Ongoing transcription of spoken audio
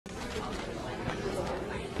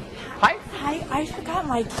I forgot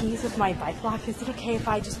my keys with my bike lock. Is it okay if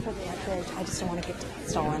I just put it up there? I just don't want to get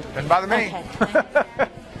stolen. Doesn't bother me. Okay.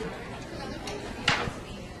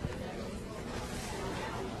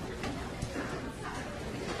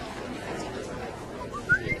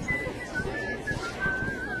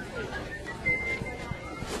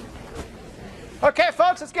 Okay,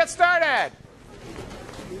 folks, let's get started.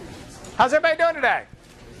 How's everybody doing today?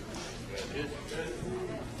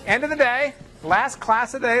 End of the day, last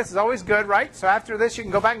class of the day. This is always good, right? So after this, you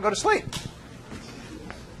can go back and go to sleep.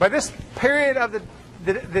 By this period of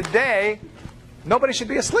the day, nobody should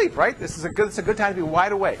be asleep, right? It's a good time to be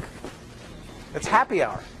wide awake. It's happy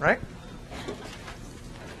hour, right?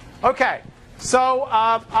 Okay, so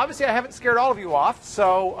obviously I haven't scared all of you off,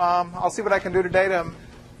 so I'll see what I can do today to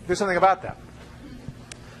do something about that.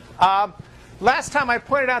 Last time I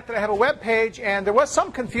pointed out that I have a web page, and there was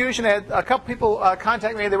some confusion. I had a couple people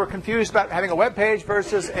contact me. They were confused about having a web page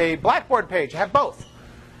versus a Blackboard page. I have both.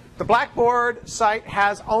 The Blackboard site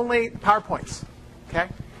has only PowerPoints, okay?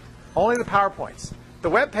 Only the PowerPoints.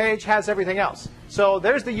 The web page has everything else. So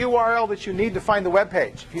there's the URL that you need to find the web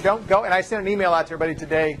page. If you don't go, and I sent an email out to everybody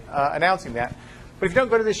today announcing that, but if you don't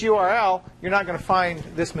go to this URL, you're not going to find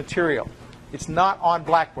this material. It's not on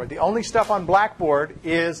Blackboard. The only stuff on Blackboard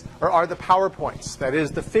are the PowerPoints. That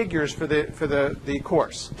is the figures for the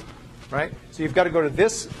course, right? So you've got to go to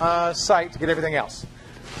this site to get everything else.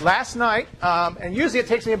 Last night, and usually it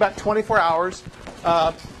takes me about 24 hours,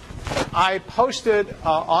 I posted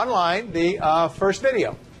online the first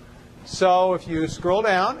video. So if you scroll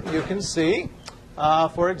down, you can see,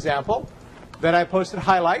 for example, that I posted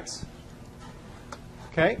highlights.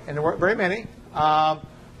 Okay, and there weren't very many.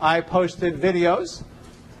 I posted videos.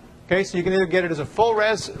 Okay, so you can either get it as a full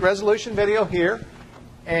resolution video here,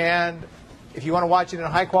 and if you want to watch it in a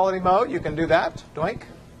high quality mode, you can do that. Doink.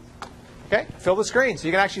 Okay, fill the screen so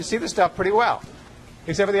you can actually see the stuff pretty well.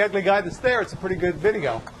 Except for the ugly guy that's there, it's a pretty good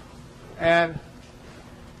video. And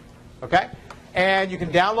okay, and you can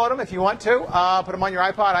download them if you want to, put them on your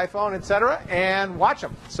iPod, iPhone, etc., and watch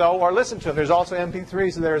them. So or listen to them. There's also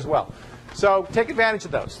MP3s there as well. So take advantage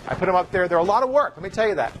of those. I put them up there. They're a lot of work, let me tell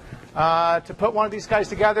you that. To put one of these guys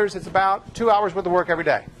together, it's about 2 hours worth of work every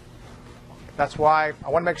day. That's why I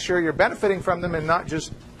want to make sure you're benefiting from them and not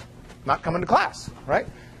just not coming to class, right?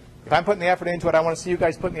 If I'm putting the effort into it, I want to see you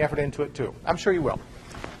guys putting the effort into it too. I'm sure you will.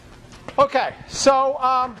 Okay,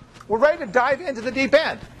 so we're ready to dive into the deep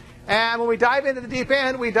end. And when we dive into the deep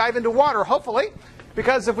end, we dive into water, hopefully.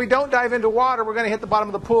 Because if we don't dive into water, we're going to hit the bottom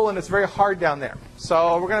of the pool, and it's very hard down there.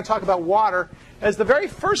 So we're going to talk about water as the very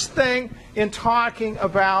first thing in talking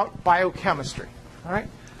about biochemistry. All right?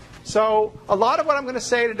 So a lot of what I'm going to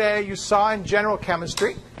say today you saw in general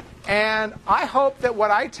chemistry. And I hope that what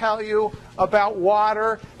I tell you about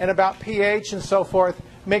water and about pH and so forth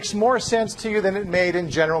makes more sense to you than it made in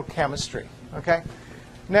general chemistry. Okay?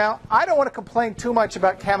 Now, I don't want to complain too much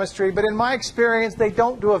about chemistry, but in my experience, they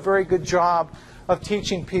don't do a very good job of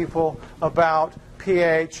teaching people about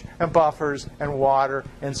pH and buffers and water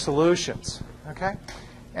and solutions. Okay?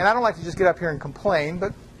 And I don't like to just get up here and complain,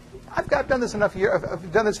 but I've done this enough years.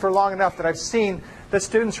 I've done this for long enough that I've seen that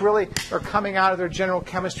students really are coming out of their general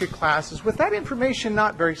chemistry classes with that information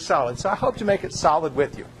not very solid. So I hope to make it solid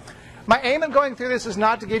with you. My aim in going through this is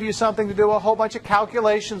not to give you something to do a whole bunch of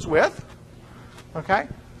calculations with. Okay?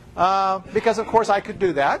 Because, of course, I could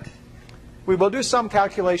do that. We will do some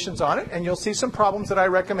calculations on it, and you'll see some problems that I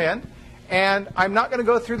recommend. And I'm not going to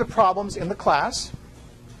go through the problems in the class.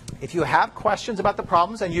 If you have questions about the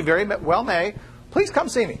problems, and you very well may, please come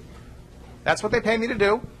see me. That's what they pay me to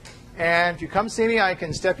do. And if you come see me, I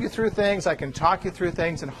can step you through things, I can talk you through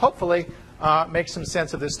things, and hopefully make some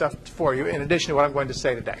sense of this stuff for you, in addition to what I'm going to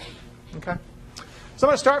say today. Okay? So I'm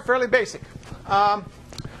going to start fairly basic.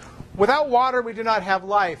 Without water, we do not have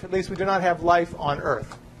life. At least we do not have life on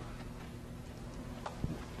Earth.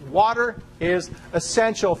 Water is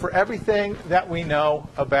essential for everything that we know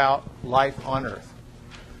about life on Earth.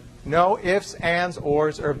 No ifs, ands,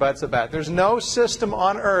 ors, or buts about it. There's no system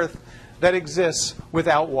on Earth that exists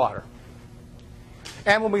without water.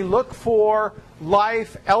 And when we look for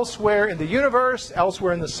life elsewhere in the universe,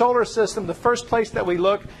 elsewhere in the solar system, the first place that we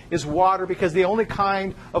look is water, because the only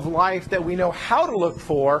kind of life that we know how to look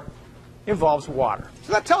for involves water.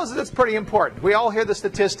 So that tells us it's pretty important. We all hear the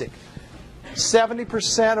statistic.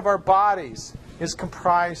 70% of our bodies is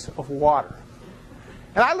comprised of water.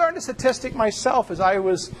 And I learned a statistic myself as I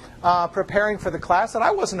was preparing for the class that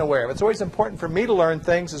I wasn't aware of. It's always important for me to learn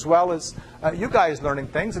things as well as you guys learning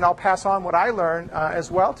things, and I'll pass on what I learned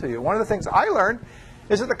as well to you. One of the things I learned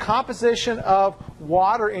is that the composition of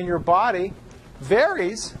water in your body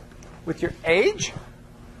varies with your age,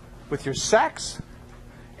 with your sex,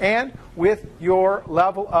 and with your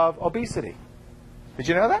level of obesity. Did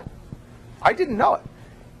you know that? I didn't know it.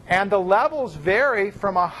 And the levels vary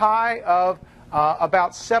from a high of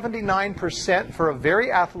about 79% for a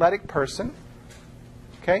very athletic person.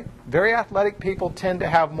 Okay? Very athletic people tend to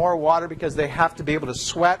have more water because they have to be able to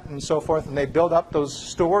sweat and so forth, and they build up those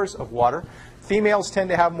stores of water. Females tend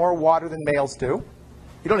to have more water than males do.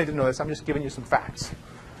 You don't need to know this. I'm just giving you some facts.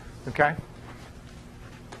 Okay?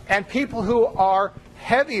 And people who are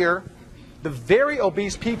heavier, the very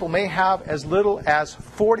obese people may have as little as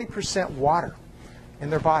 40% water in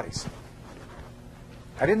their bodies.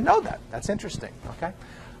 I didn't know that. That's interesting. Okay?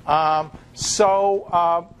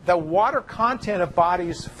 The water content of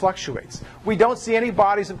bodies fluctuates. We don't see any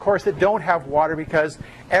bodies, of course, that don't have water because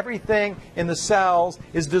everything in the cells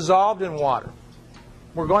is dissolved in water.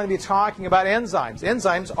 We're going to be talking about enzymes.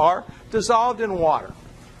 Enzymes are dissolved in water.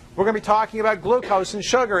 We're going to be talking about glucose and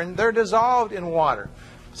sugar, and they're dissolved in water.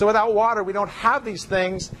 So without water, we don't have these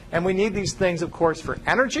things, and we need these things, of course, for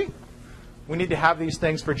energy. We need to have these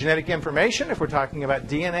things for genetic information, if we're talking about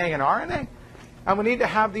DNA and RNA. And we need to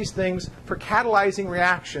have these things for catalyzing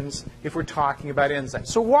reactions, if we're talking about enzymes.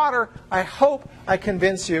 So water, I hope I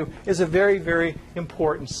convince you, is a very, very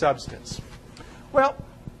important substance. Well,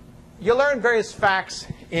 you learn various facts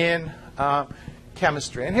in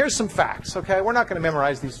chemistry. And here's some facts, okay? We're not going to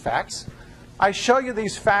memorize these facts. I show you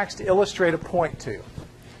these facts to illustrate a point to you.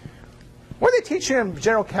 What did they teach you in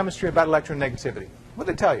general chemistry about electronegativity? What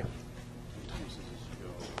did they tell you?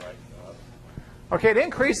 Okay, it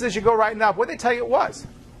increases as you go right and up. What did they tell you it was?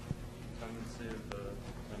 Tendency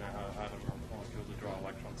of an atom or molecule to draw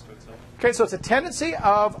electrons to itself. Okay, so it's a tendency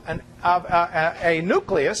of a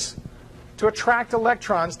nucleus to attract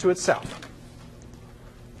electrons to itself.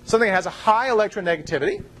 Something that has a high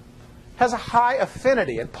electronegativity has a high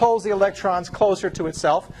affinity. It pulls the electrons closer to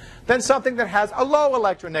itself than something that has a low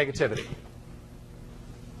electronegativity.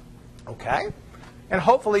 Okay? And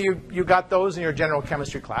hopefully you got those in your general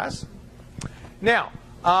chemistry class. Now,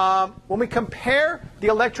 when we compare the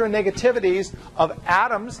electronegativities of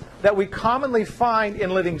atoms that we commonly find in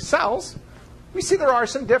living cells, we see there are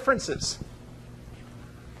some differences.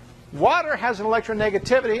 Water has an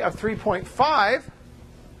electronegativity of 3.5.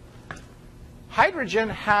 Hydrogen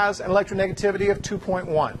has an electronegativity of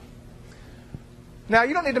 2.1. Now,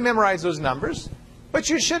 you don't need to memorize those numbers, but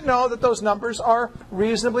you should know that those numbers are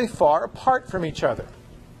reasonably far apart from each other.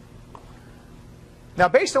 Now,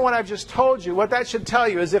 based on what I've just told you, what that should tell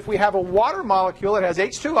you is if we have a water molecule that has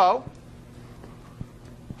H2O,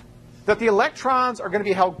 that the electrons are going to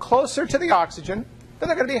be held closer to the oxygen than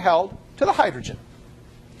they're going to be held to the hydrogen,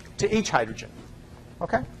 to each hydrogen.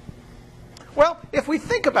 Okay? Well, if we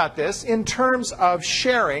think about this in terms of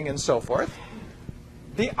sharing and so forth,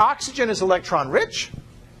 the oxygen is electron-rich,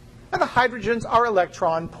 and the hydrogens are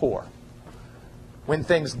electron-poor. When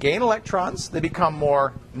things gain electrons, they become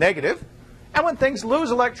more negative. And when things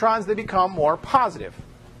lose electrons, they become more positive.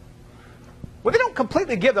 Well, they don't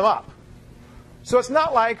completely give them up. So it's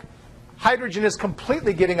not like hydrogen is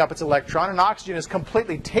completely giving up its electron and oxygen is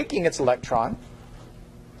completely taking its electron.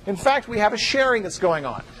 In fact, we have a sharing that's going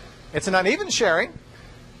on. It's an uneven sharing.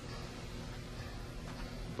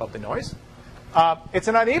 Love the noise. It's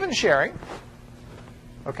an uneven sharing,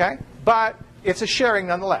 okay? But it's a sharing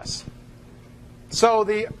nonetheless. So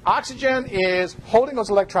the oxygen is holding those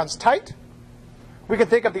electrons tight. We can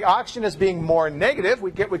think of the oxygen as being more negative.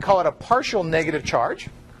 We call it a partial negative charge.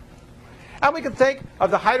 And we can think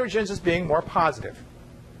of the hydrogens as being more positive.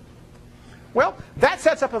 Well, that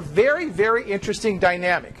sets up a very, very interesting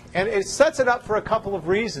dynamic. And it sets it up for a couple of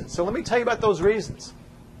reasons. So let me tell you about those reasons.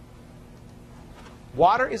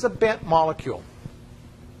 Water is a bent molecule.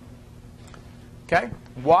 Okay?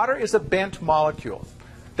 Water is a bent molecule.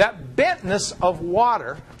 That bentness of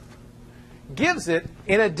water gives it,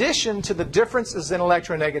 in addition to the differences in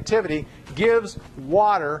electronegativity, gives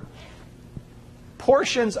water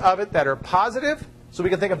portions of it that are positive. So we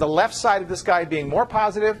can think of the left side of this guy being more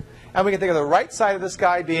positive, and we can think of the right side of this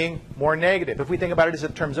guy being more negative, if we think about it as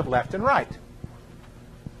in terms of left and right.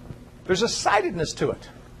 There's a sidedness to it.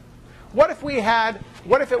 What if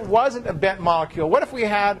it wasn't a bent molecule? What if we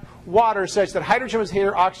had water such that hydrogen was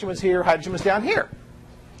here, oxygen was here, hydrogen was down here?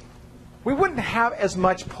 We wouldn't have as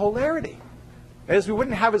much polarity. That is, we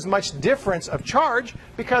wouldn't have as much difference of charge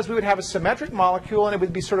because we would have a symmetric molecule and it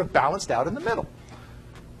would be sort of balanced out in the middle.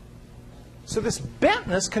 So this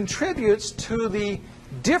bentness contributes to the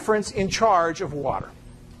difference in charge of water.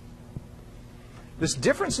 This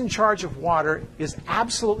difference in charge of water is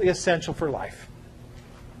absolutely essential for life.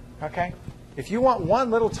 Okay? If you want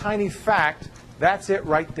one little tiny fact, that's it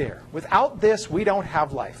right there. Without this, we don't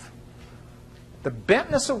have life. The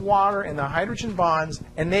bentness of water and the hydrogen bonds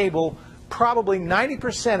enable probably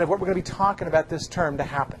 90% of what we're going to be talking about this term to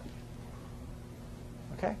happen.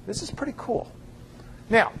 Okay? This is pretty cool.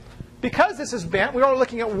 Now, because this is bent, we're only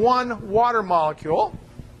looking at one water molecule.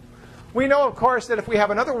 We know, of course, that if we have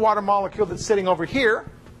another water molecule that's sitting over here,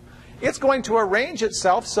 it's going to arrange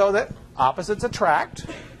itself so that opposites attract.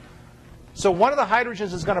 So one of the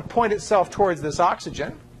hydrogens is going to point itself towards this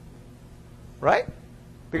oxygen, right?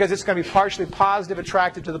 Because it's going to be partially positive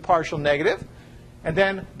attracted to the partial negative. And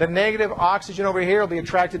then the negative oxygen over here will be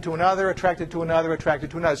attracted to another, attracted to another,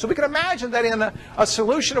 attracted to another. So we can imagine that in a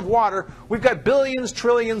solution of water, we've got billions,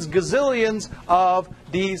 trillions, gazillions of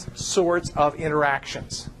these sorts of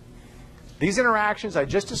interactions. These interactions I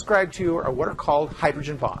just described to you are what are called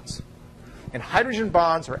hydrogen bonds. And hydrogen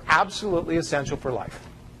bonds are absolutely essential for life.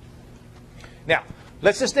 Now,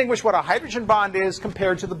 let's distinguish what a hydrogen bond is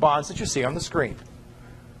compared to the bonds that you see on the screen.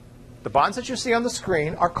 The bonds that you see on the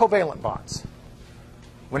screen are covalent bonds.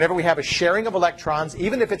 Whenever we have a sharing of electrons,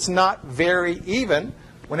 even if it's not very even,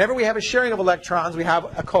 whenever we have a sharing of electrons, we have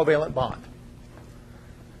a covalent bond.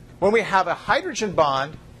 When we have a hydrogen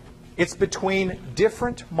bond, it's between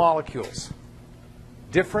different molecules.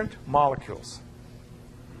 Different molecules.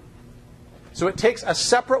 So it takes a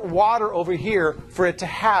separate water over here for it to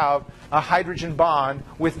have a hydrogen bond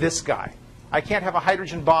with this guy. I can't have a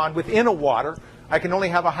hydrogen bond within a water. I can only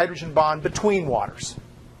have a hydrogen bond between waters.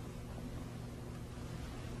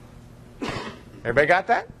 Everybody got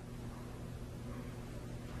that?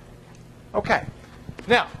 Okay.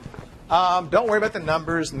 Now, don't worry about the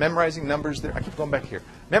numbers, memorizing numbers. I keep going back here.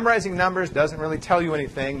 Memorizing numbers doesn't really tell you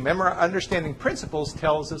anything. Understanding principles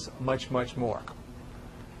tells us much, much more.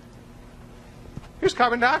 Here's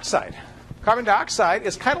carbon dioxide. Carbon dioxide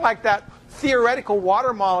is kind of like that theoretical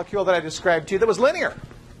water molecule that I described to you that was linear.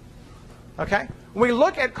 Okay? When we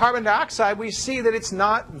look at carbon dioxide, we see that it's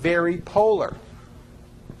not very polar.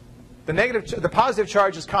 The positive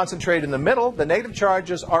charge is concentrated in the middle. The negative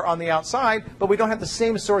charges are on the outside, but we don't have the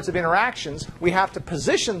same sorts of interactions. We have to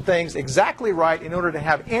position things exactly right in order to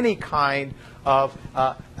have any kind of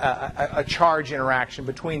a charge interaction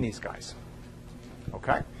between these guys.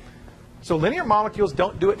 Okay? So linear molecules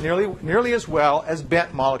don't do it nearly as well as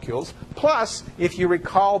bent molecules. Plus, if you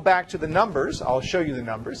recall back to the numbers, I'll show you the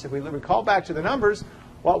numbers. If we recall back to the numbers,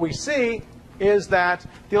 what we see is that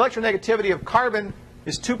the electronegativity of carbon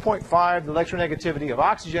is 2.5. The electronegativity of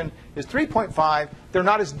oxygen is 3.5. They're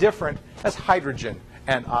not as different as hydrogen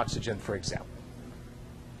and oxygen, for example.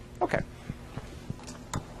 Okay.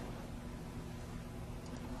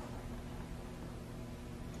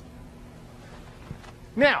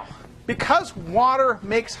 Now, because water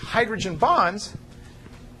makes hydrogen bonds,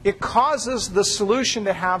 it causes the solution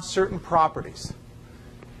to have certain properties.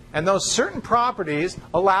 And those certain properties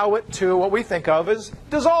allow it to what we think of as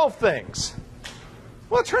dissolve things.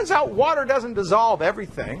 Well, it turns out water doesn't dissolve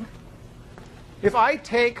everything. If I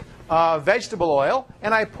take vegetable oil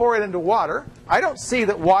and I pour it into water, I don't see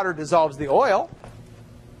that water dissolves the oil.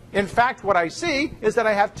 In fact, what I see is that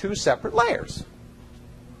I have two separate layers.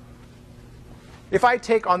 If I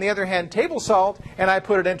take, on the other hand, table salt and I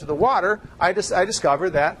put it into the water, I discover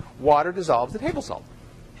that water dissolves the table salt.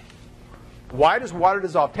 Why does water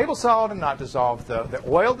dissolve table salt and not dissolve the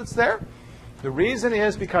oil that's there? The reason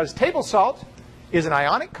is because table salt is an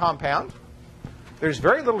ionic compound. There's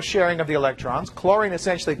very little sharing of the electrons. Chlorine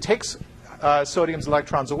essentially takes sodium's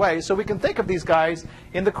electrons away. So we can think of these guys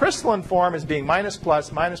in the crystalline form as being minus,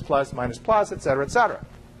 plus, minus, plus, minus, plus, etc., etc.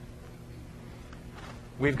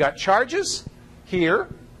 We've got charges here.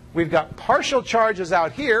 We've got partial charges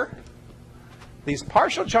out here. These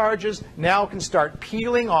partial charges now can start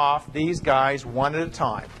peeling off these guys one at a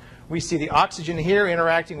time. We see the oxygen here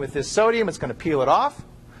interacting with this sodium. It's going to peel it off.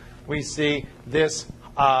 We see this,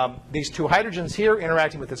 these two hydrogens here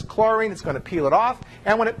interacting with this chlorine. It's going to peel it off.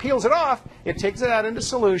 And when it peels it off, it takes it out into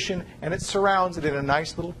solution, and it surrounds it in a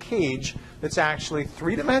nice little cage that's actually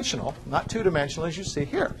three-dimensional, not two-dimensional as you see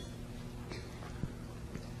here.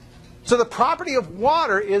 So the property of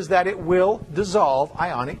water is that it will dissolve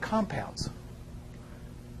ionic compounds.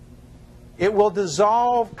 It will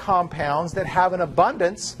dissolve compounds that have an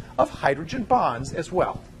abundance of hydrogen bonds as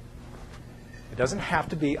well. It doesn't have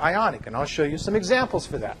to be ionic, and I'll show you some examples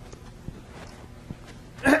for that.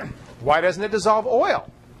 Why doesn't it dissolve oil?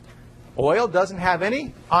 Oil doesn't have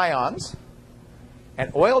any ions,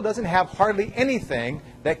 and oil doesn't have hardly anything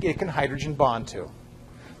that it can hydrogen bond to.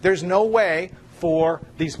 There's no way for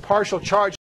these partial charges